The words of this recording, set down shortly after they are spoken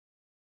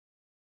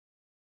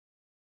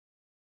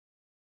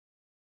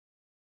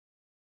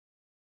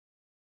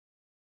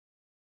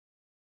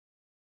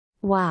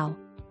Wow!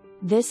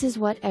 This is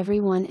what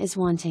everyone is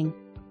wanting.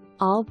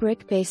 All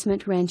brick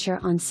basement rancher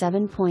on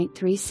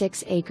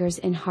 7.36 acres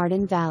in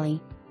Hardin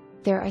Valley.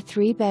 There are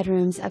 3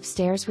 bedrooms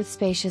upstairs with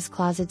spacious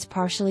closets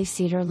partially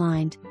cedar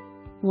lined.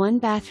 1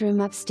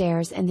 bathroom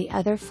upstairs and the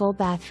other full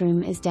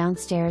bathroom is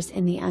downstairs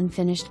in the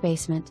unfinished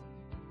basement.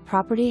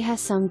 Property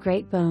has some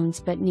great bones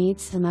but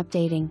needs some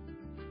updating.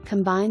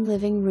 Combined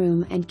living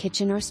room and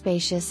kitchen are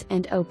spacious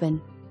and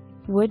open.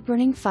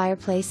 Wood-burning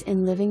fireplace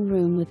in living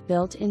room with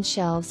built-in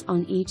shelves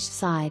on each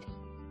side.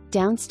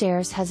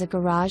 Downstairs has a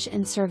garage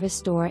and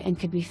service door and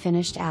could be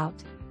finished out.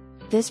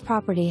 This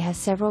property has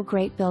several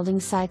great building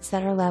sites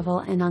that are level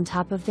and on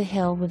top of the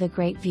hill with a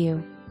great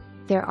view.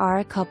 There are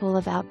a couple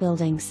of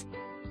outbuildings.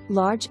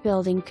 Large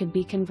building could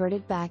be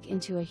converted back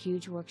into a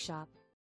huge workshop.